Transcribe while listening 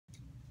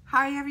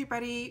Hi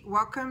everybody,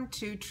 welcome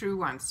to True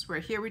Wants, where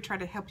here we try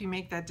to help you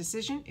make that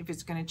decision if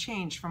it's going to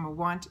change from a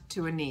want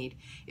to a need.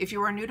 If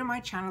you are new to my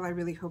channel, I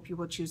really hope you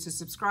will choose to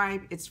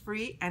subscribe. It's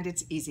free and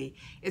it's easy.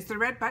 It's the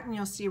red button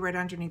you'll see right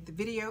underneath the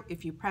video.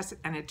 If you press it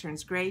and it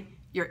turns gray,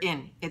 you're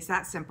in. It's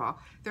that simple.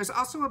 There's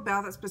also a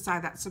bell that's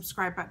beside that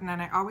subscribe button,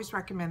 and I always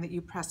recommend that you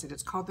press it.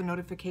 It's called the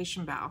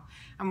notification bell.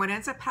 And what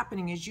ends up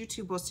happening is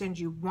YouTube will send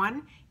you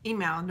one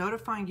email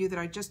notifying you that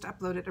I just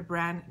uploaded a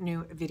brand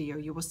new video.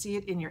 You will see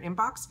it in your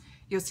inbox.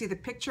 You'll see the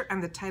picture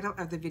and the title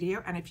of the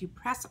video, and if you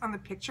press on the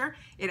picture,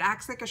 it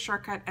acts like a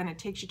shortcut and it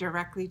takes you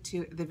directly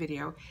to the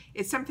video.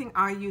 It's something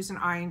I use and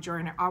I enjoy,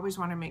 and I always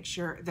want to make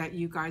sure that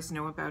you guys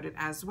know about it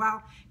as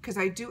well, because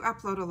I do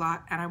upload a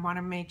lot and I want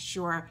to make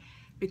sure,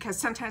 because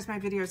sometimes my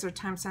videos are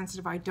time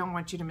sensitive, I don't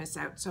want you to miss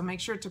out. So make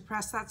sure to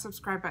press that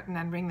subscribe button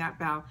and ring that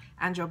bell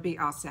and you'll be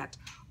all set.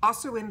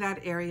 Also in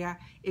that area,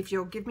 if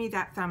you'll give me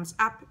that thumbs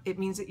up, it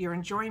means that you're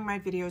enjoying my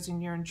videos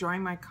and you're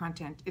enjoying my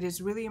content. It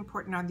is really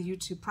important on the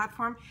YouTube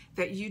platform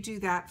that you do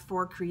that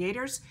for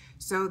creators.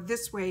 So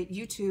this way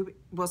YouTube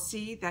will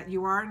see that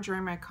you are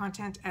enjoying my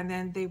content, and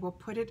then they will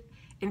put it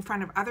in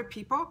front of other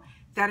people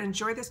that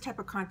enjoy this type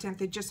of content.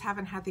 They just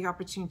haven't had the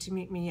opportunity to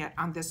meet me yet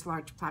on this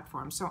large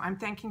platform. So I'm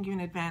thanking you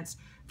in advance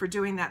for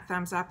doing that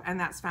thumbs up, and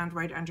that's found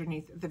right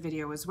underneath the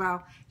video as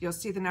well. You'll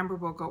see the number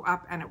will go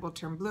up and it will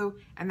turn blue,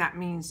 and that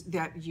means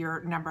that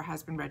your number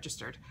has been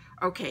registered.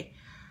 Okay,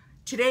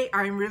 today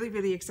I'm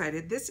really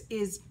excited. This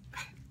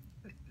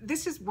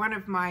is one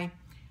of my,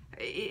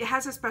 it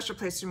has a special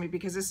place for me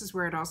because this is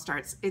where it all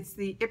starts. It's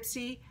the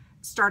IPSY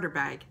starter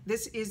bag.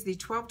 This is the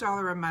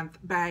 $12 a month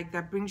bag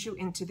that brings you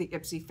into the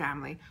IPSY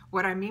family.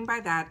 What I mean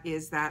by that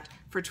is that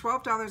for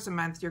 $12 a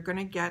month, you're going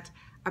to get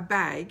a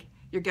bag.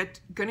 You're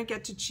going to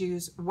get to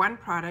choose one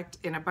product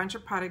in a bunch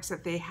of products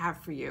that they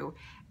have for you.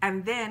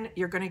 And then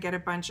you're going to get a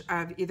bunch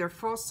of either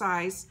full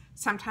size,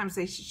 sometimes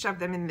they shove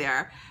them in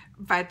there,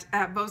 but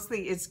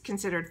mostly it's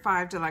considered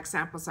 5 deluxe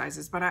sample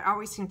sizes, but I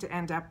always seem to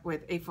end up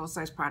with a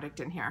full-size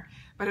product in here.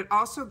 But it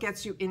also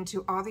gets you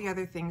into all the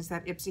other things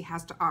that IPSY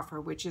has to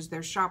offer, which is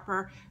their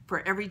shopper.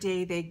 For every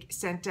day they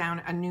sent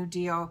down a new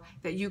deal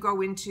that you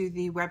go into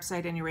the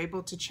website and you're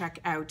able to check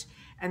out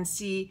and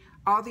see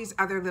all these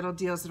other little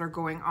deals that are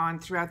going on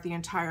throughout the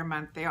entire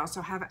month. They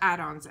also have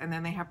add-ons, and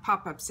then they have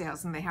pop-up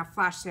sales, and they have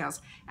flash sales.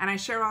 And I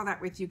share all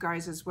that with you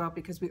guys as well,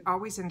 because we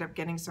always end up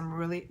getting some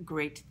really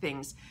great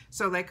things.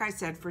 So like I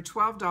said, for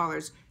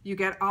 $12, you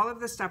get all of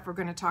the stuff we're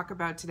going to talk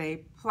about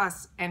today,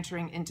 plus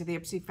entering into the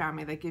IPSY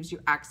family that gives you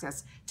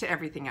access to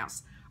everything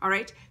else. All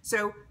right,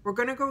 so we're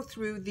going to go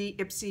through the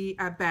IPSY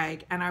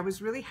bag, and I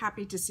was really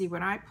happy to see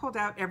when I pulled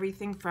out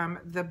everything from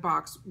the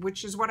box,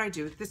 which is what I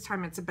do. This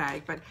time it's a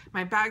bag, but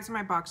my bags and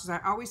my boxes, I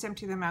always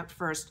empty them out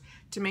first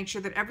to make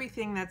sure that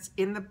everything that's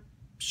in the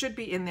should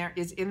be in there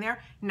is in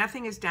there.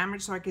 Nothing is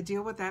damaged, so I could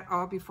deal with that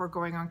all before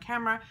going on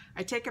camera.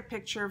 I take a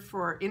picture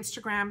for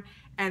Instagram,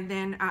 and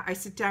then I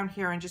sit down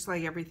here and just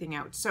lay everything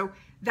out. So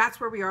that's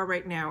where we are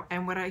right now.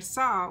 And what I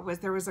saw was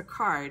there was a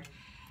card,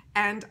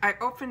 and I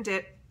opened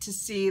it to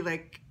see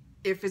like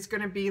if it's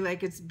going to be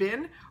like it's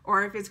been,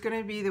 or if it's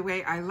going to be the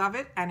way I love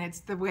it, and it's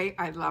the way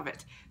I love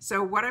it.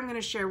 So what I'm going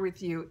to share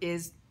with you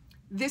is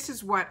this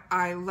is what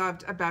I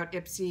loved about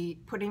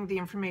IPSY putting the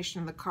information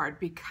in the card,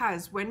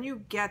 because when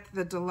you get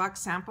the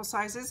deluxe sample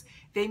sizes,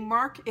 they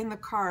mark in the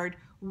card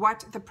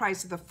what the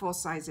price of the full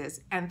size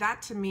is, and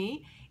that to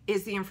me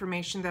is the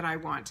information that I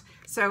want.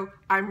 So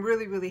I'm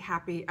really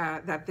happy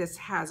that this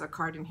has a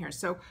card in here.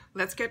 So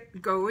let's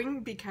get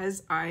going,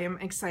 because I am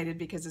excited,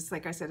 because it's,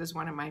 like I said, is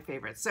one of my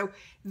favorites. So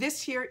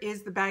this here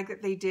is the bag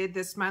that they did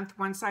this month.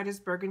 One side is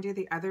burgundy,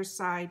 the other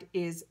side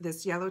is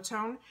this yellow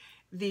tone.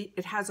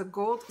 It has a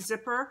gold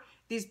zipper.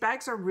 These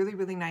bags are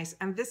really nice,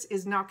 and this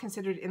is not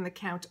considered in the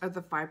count of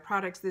the 5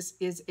 products. This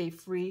is a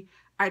free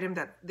item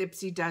that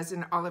IPSY does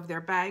in all of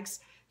their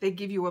bags. They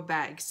give you a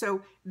bag.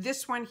 So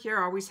this one here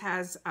always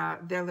has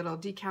their little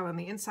decal on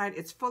the inside.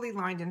 It's fully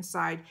lined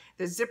inside.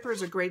 The zipper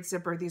is a great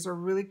zipper. These are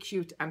really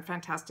cute and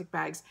fantastic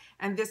bags.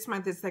 And this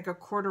month it's like a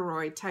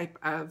corduroy type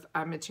of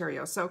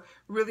material. So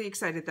really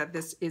excited that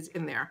this is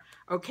in there.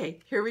 Okay,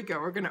 here we go.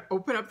 We're gonna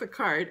open up the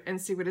card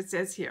and see what it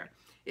says here.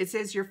 It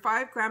says your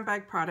 5 Glam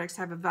bag products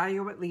have a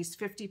value of at least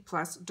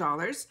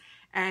 $50+,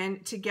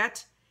 and to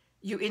get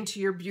you into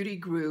your beauty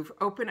groove,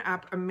 open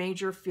up a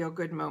major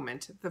feel-good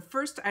moment. The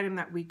first item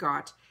that we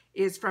got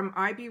is from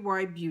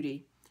IPSY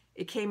Beauty.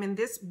 It came in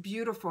this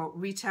beautiful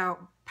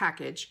retail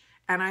package,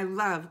 and I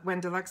love when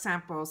deluxe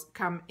samples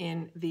come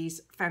in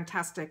these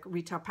fantastic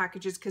retail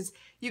packages, because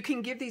you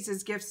can give these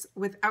as gifts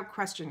without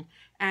question,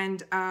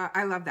 and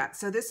I love that.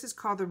 So this is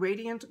called the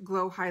Radiant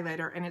Glow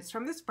Highlighter, and it's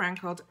from this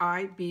brand called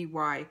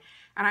IPSY.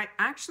 And I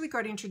actually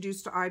got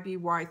introduced to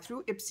IPSY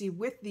through IPSY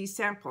with these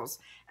samples,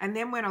 and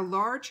then when a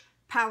large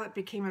palette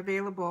became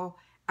available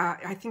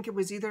I think it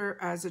was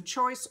either as a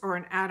choice or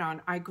an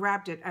add-on. I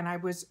grabbed it and I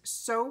was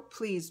so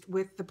pleased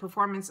with the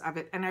performance of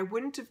it. And I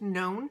wouldn't have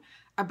known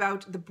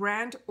about the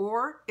brand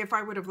or if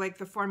I would have liked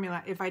the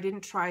formula if I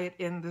didn't try it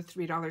in the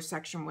 $3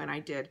 section when I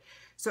did.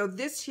 So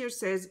this here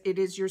says it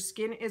is your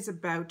skin is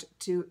about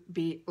to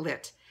be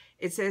lit.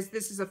 It says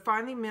this is a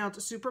finely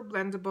milled, super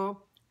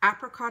blendable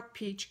apricot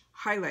peach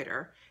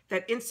highlighter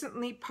that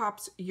instantly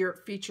pops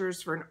your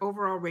features for an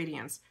overall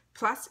radiance.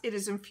 Plus, it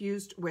is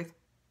infused with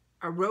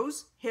a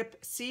rose hip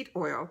seed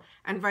oil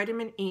and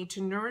vitamin E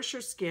to nourish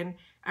your skin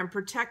and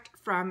protect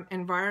from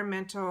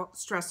environmental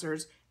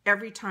stressors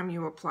every time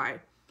you apply.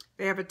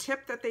 They have a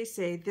tip that they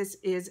say this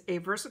is a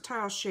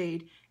versatile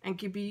shade and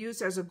can be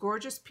used as a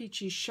gorgeous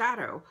peachy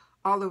shadow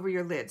all over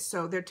your lids.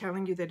 So they're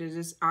telling you that it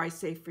is eye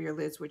safe for your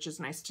lids, which is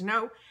nice to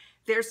know.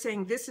 They're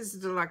saying this is a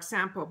deluxe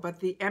sample,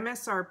 but the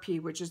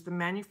MSRP, which is the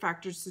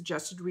manufacturer's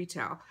suggested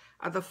retail,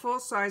 of the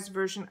full-size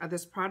version of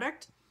this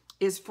product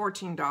is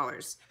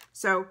 $14.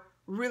 So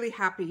really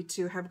happy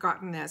to have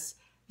gotten this.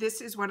 This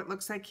is what it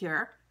looks like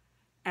here.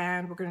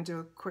 And we're going to do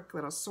a quick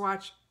little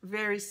swatch.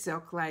 Very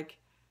silk-like.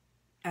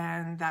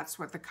 And that's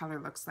what the color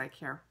looks like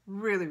here.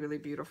 Really, really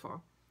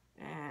beautiful.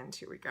 And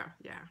here we go.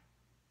 Yeah.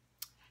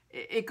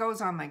 It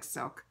goes on like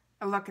silk.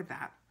 Look at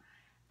that.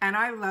 And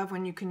I love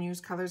when you can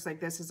use colors like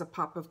this as a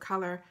pop of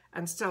color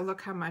and still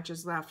look how much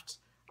is left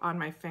on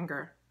my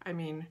finger. I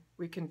mean,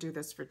 we can do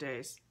this for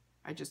days.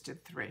 I just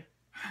did 3.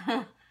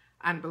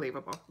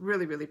 Unbelievable.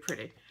 Really, really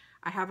pretty.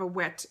 I have a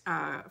wet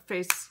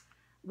face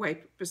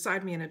wipe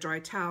beside me and a dry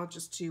towel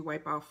just to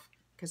wipe off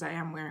because I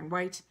am wearing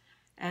white.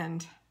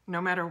 And no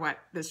matter what,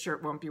 this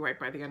shirt won't be white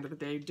by the end of the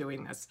day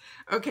doing this.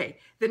 Okay,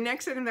 the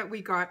next item that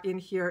we got in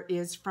here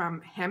is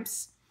from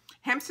HEMPZ.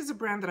 HEMPZ is a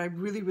brand that I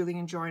really, really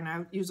enjoy, and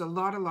I use a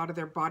lot of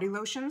their body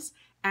lotions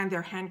and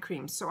their hand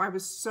creams. So I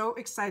was so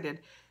excited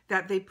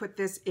that they put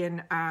this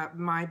in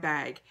my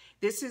bag.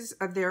 This is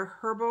their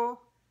Herbal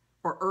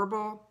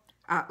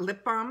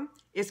lip balm.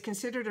 It's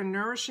considered a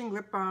nourishing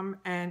lip balm,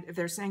 and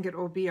they're saying it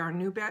will be our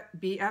new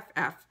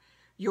BFF.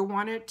 You'll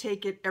want to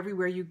take it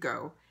everywhere you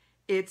go.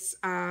 It's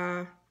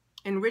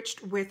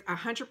enriched with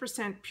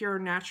 100% pure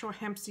natural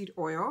hemp seed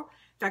oil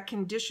that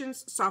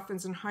conditions,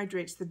 softens, and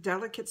hydrates the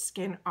delicate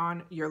skin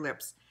on your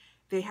lips.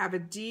 They have a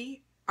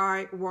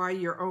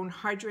DIY your own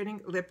hydrating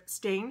lip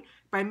stain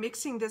by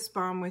mixing this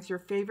balm with your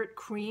favorite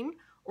cream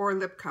or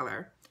lip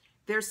color.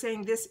 They're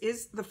saying this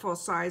is the full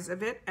size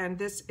of it, and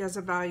this is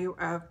a value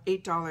of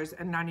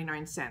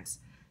 $8.99.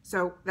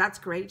 So that's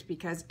great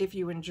because if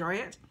you enjoy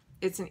it,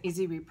 it's an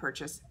easy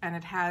repurchase, and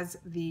it has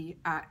the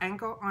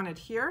angle on it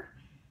here.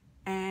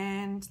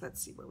 And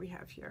let's see what we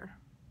have here.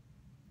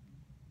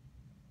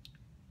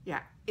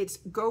 Yeah,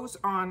 it goes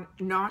on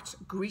not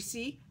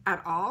greasy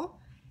at all.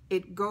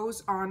 It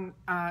goes on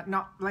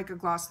not like a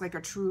gloss, like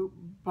a true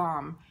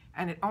balm.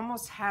 And it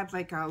almost had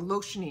like a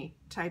lotiony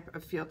type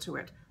of feel to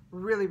it.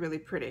 Really, really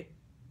pretty.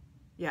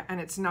 Yeah, and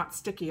it's not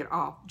sticky at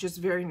all. Just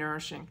very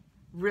nourishing.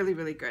 Really,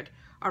 really good.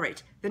 All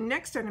right, the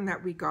next item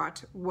that we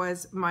got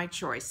was my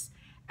choice.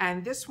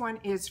 And this one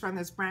is from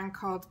this brand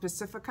called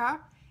PACIFICA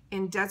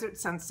in Desert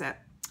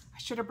Sunset. I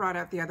should have brought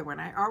out the other one.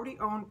 I already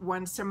own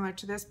one similar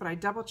to this, but I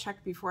double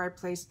checked before I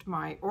placed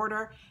my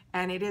order,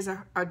 and it is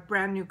a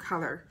brand new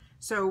color.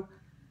 So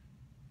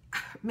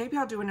maybe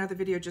I'll do another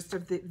video just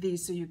of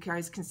these so you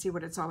guys can see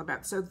what it's all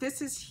about. So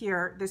this is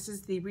here. This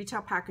is the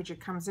retail package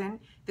it comes in.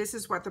 This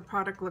is what the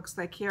product looks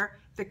like here.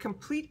 The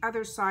complete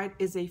other side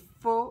is a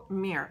full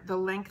mirror, the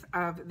length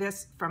of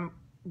this from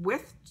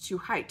width to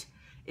height.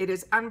 It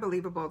is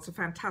unbelievable. It's a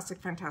fantastic,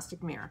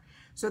 fantastic mirror.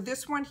 So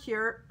this one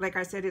here, like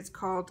I said, it's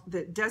called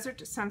the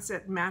Desert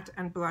Sunset Matte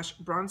and Blush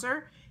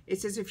Bronzer.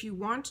 It says if you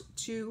want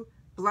to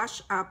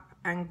blush up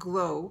and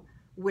glow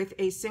with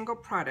a single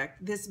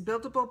product, this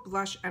buildable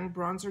blush and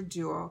bronzer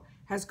duo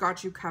has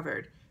got you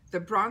covered. The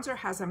bronzer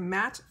has a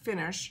matte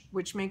finish,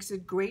 which makes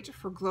it great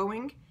for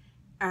glowing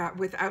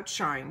without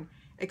shine,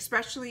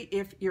 especially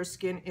if your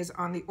skin is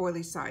on the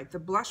oily side. The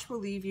blush will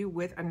leave you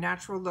with a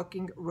natural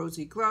looking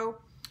rosy glow.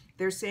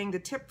 They're saying the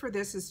tip for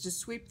this is to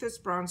sweep this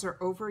bronzer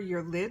over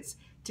your lids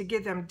to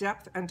give them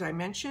depth and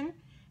dimension.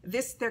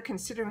 This they're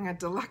considering a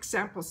deluxe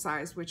sample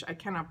size, which I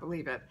cannot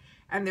believe it.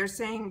 And they're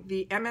saying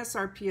the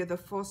MSRP of the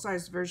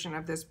full-size version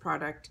of this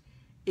product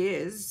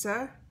is,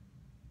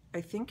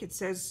 I think it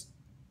says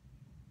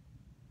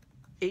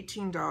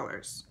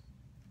 $18.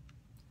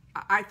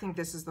 I think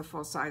this is the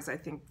full size. I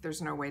think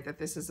there's no way that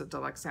this is a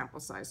deluxe sample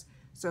size.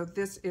 So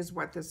this is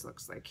what this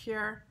looks like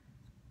here.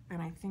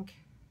 And I think,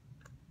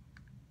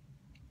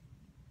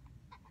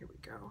 here we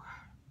go.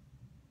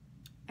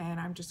 And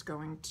I'm just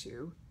going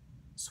to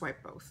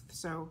swipe both.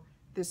 So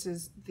this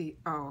is the,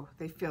 oh,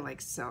 they feel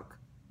like silk.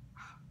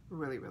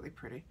 Really, really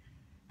pretty.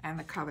 And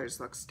the colors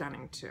look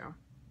stunning too.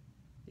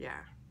 Yeah.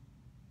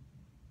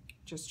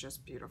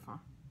 Just beautiful.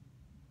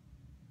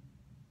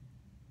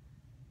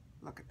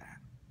 Look at that.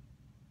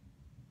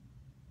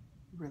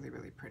 Really,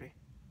 really pretty.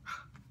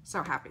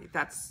 So happy.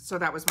 So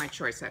that was my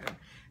choice item.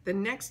 The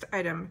next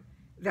item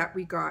that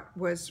we got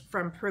was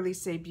from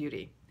PURLISSE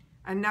Beauty.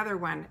 Another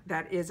one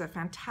that is a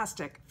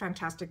fantastic,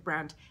 fantastic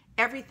brand.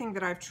 Everything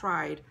that I've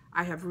tried,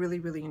 I have really,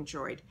 really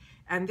enjoyed.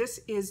 And this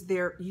is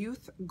their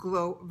Youth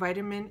Glow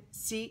Vitamin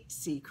C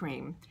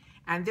Cream.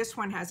 And this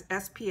one has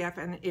SPF,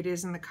 and it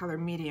is in the color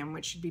medium,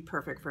 which should be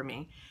perfect for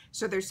me.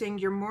 So they're saying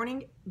your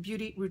morning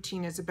beauty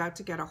routine is about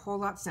to get a whole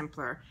lot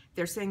simpler.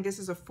 They're saying this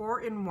is a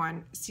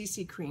 4-in-1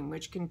 CC cream,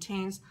 which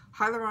contains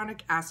hyaluronic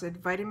acid,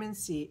 vitamin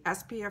C,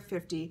 SPF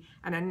 50,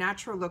 and a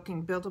natural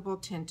looking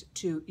buildable tint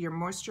to your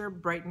moisture,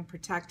 brighten,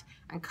 protect,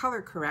 and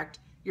color correct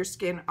your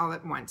skin all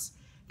at once.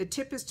 The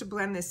tip is to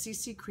blend this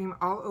CC cream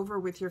all over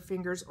with your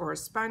fingers or a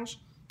sponge,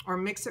 or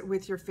mix it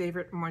with your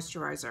favorite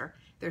moisturizer.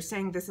 They're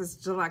saying this is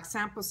deluxe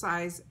sample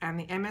size, and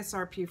the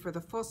MSRP for the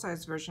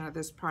full-size version of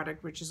this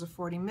product, which is a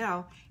 40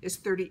 ml, is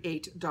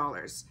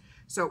 $38.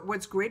 So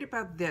what's great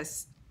about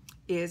this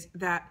is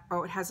that,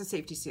 oh, it has a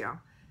safety seal,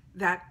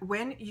 that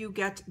when you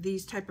get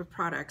these type of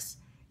products,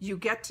 you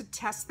get to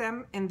test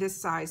them in this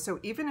size. So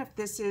even if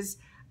this is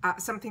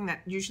something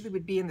that usually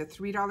would be in the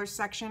 $3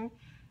 section,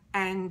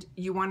 and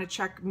you want to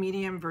check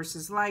medium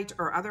versus light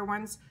or other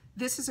ones,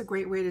 this is a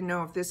great way to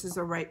know if this is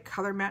the right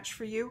color match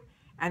for you.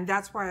 And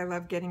that's why I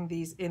love getting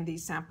these in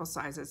these sample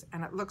sizes.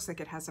 And it looks like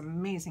it has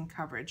amazing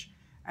coverage.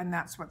 And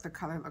that's what the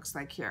color looks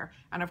like here.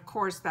 And of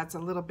course, that's a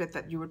little bit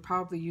that you would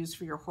probably use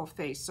for your whole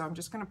face. So I'm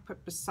just going to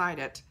put beside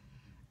it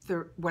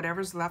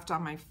whatever's left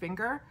on my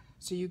finger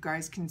so you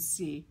guys can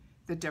see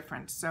the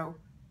difference. So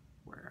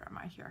where am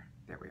I here?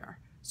 There we are.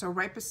 So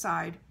right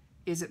beside,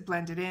 is it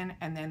blended in?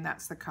 And then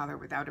that's the color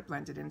without it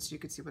blended in, so you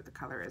can see what the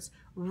color is.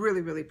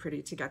 Really, really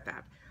pretty to get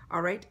that.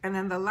 All right, and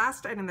then the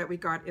last item that we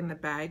got in the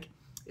bag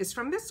is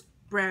from this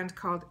brand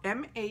called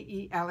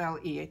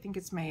MAELLE. I think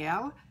it's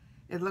MAELLE.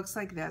 It looks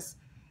like this.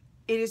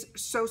 It is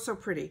so, so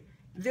pretty.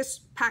 This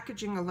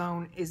packaging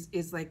alone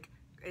is like,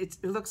 it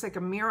looks like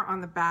a mirror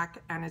on the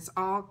back, and it's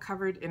all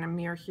covered in a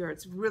mirror here.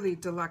 It's really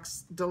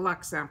deluxe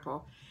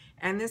sample.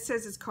 And this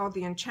says it's called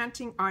the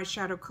Enchanting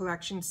Eyeshadow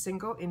Collection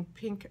Single in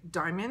Pink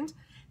Diamond.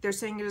 They're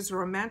saying it is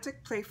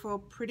romantic, playful,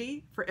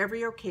 pretty for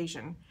every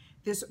occasion.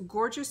 This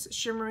gorgeous,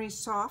 shimmery,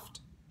 soft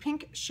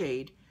pink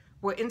shade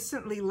will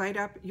instantly light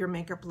up your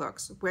makeup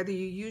looks. Whether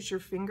you use your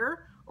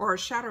finger or a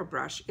shadow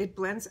brush, it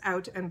blends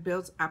out and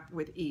builds up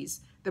with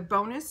ease. The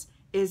bonus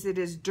is it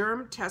is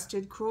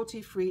derm-tested,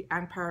 cruelty-free,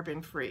 and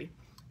paraben-free.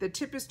 The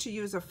tip is to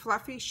use a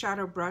fluffy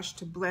shadow brush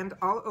to blend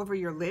all over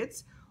your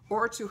lids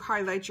or to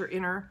highlight your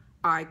inner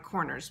eye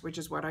corners, which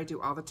is what I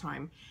do all the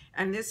time.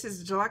 And this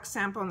is a deluxe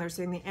sample, and they're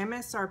saying the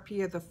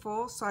MSRP of the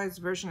full-size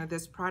version of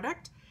this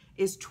product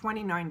is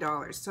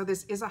 $29. So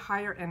this is a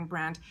higher end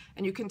brand,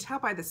 and you can tell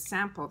by the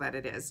sample that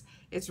it is.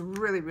 It's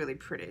really, really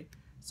pretty.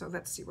 So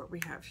let's see what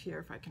we have here.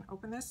 If I can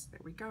open this,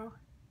 there we go.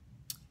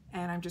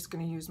 And I'm just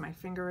going to use my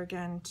finger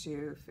again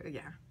to,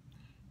 yeah.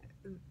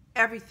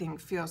 Everything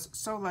feels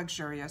so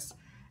luxurious.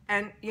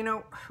 And you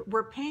know,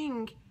 we're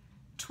paying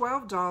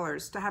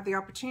 $12 to have the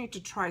opportunity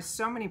to try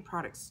so many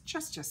products.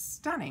 Just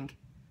stunning.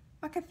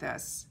 Look at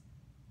this.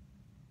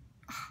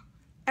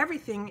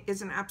 Everything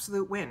is an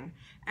absolute win.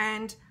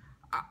 And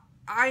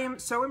I am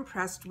so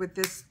impressed with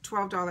this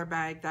 $12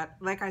 bag that,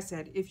 like I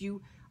said, if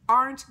you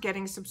aren't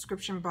getting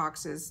subscription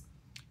boxes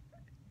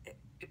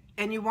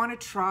and you want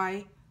to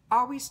try,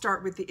 always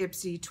start with the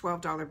IPSY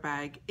 $12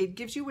 bag. It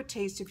gives you a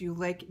taste if you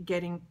like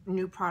getting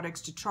new products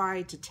to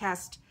try, to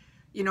test,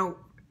 you know,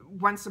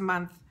 once a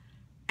month.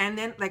 And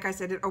then, like I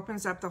said, it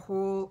opens up the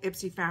whole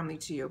IPSY family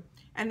to you.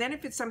 And then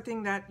if it's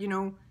something that, you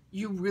know,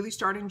 you really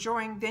start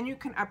enjoying, then you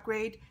can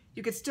upgrade.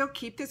 You could still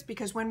keep this,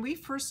 because when we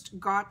first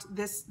got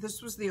this,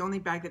 this was the only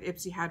bag that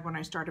IPSY had when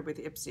I started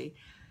with IPSY.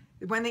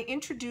 When they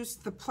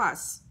introduced the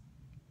Plus,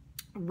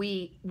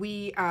 we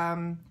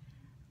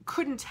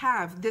couldn't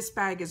have this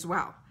bag as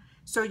well.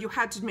 So you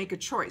had to make a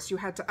choice. You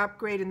had to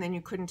upgrade, and then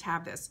you couldn't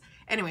have this.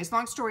 Anyways,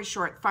 long story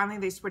short, finally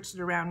they switched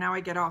it around. Now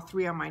I get all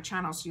three on my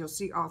channel, so you'll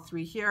see all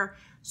three here.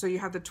 So you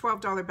have the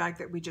 $12 bag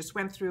that we just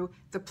went through.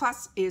 The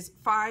Plus is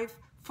 5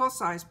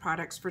 full-size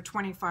products for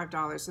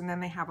 $25, and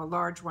then they have a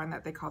large one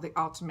that they call the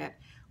Ultimate,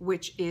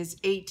 which is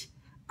 8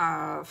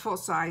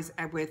 full-size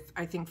with,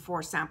 I think,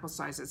 4 sample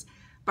sizes.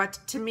 But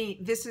to me,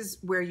 this is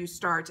where you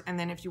start, and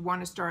then if you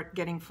want to start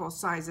getting full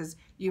sizes,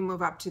 you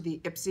move up to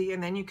the IPSY,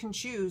 and then you can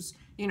choose,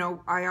 you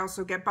know, I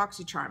also get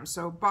BoxyCharm.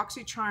 So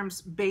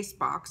BoxyCharm's base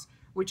box,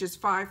 which is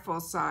 5 full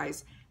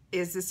size,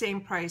 is the same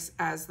price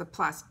as the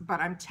Plus. But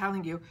I'm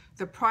telling you,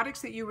 the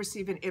products that you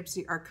receive in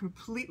IPSY are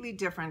completely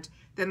different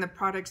than the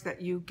products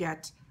that you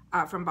get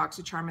from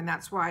BoxyCharm, and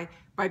that's why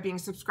by being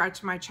subscribed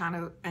to my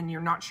channel and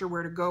you're not sure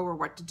where to go or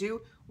what to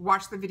do,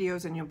 watch the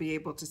videos and you'll be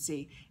able to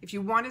see. If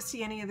you want to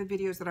see any of the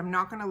videos that I'm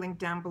not going to link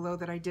down below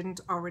that I didn't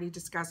already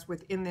discuss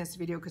within this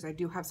video, because I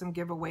do have some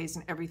giveaways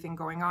and everything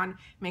going on,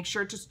 make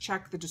sure to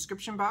check the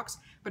description box.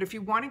 But if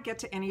you want to get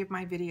to any of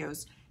my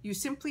videos, you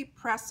simply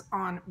press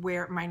on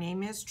where my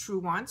name is, True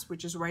Wants,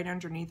 which is right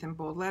underneath in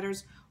bold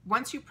letters.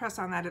 Once you press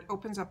on that, it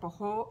opens up a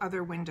whole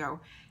other window.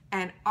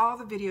 and all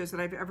the videos that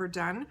I've ever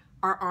done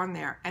are on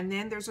there. And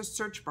then there's a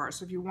search bar.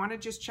 So if you want to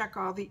just check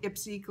all the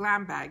IPSY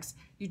glam bags,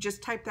 you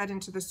just type that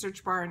into the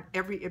search bar and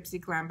every IPSY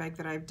glam bag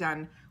that I've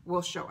done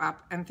will show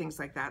up and things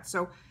like that.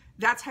 So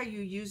that's how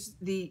you use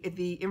the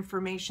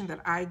information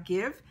that I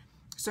give.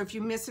 So if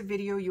you miss a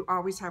video, you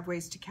always have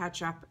ways to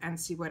catch up and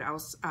see what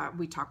else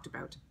we talked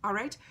about. All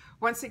right.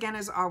 Once again,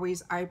 as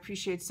always, I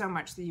appreciate so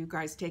much that you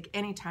guys take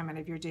any time out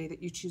of your day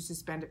that you choose to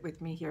spend it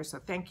with me here. So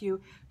thank you.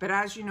 But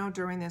as you know,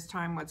 during this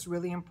time, what's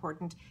really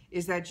important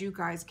is that you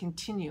guys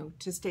continue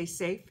to stay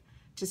safe,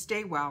 to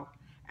stay well,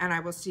 and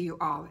I will see you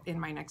all in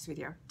my next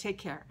video. Take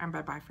care and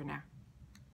bye-bye for now.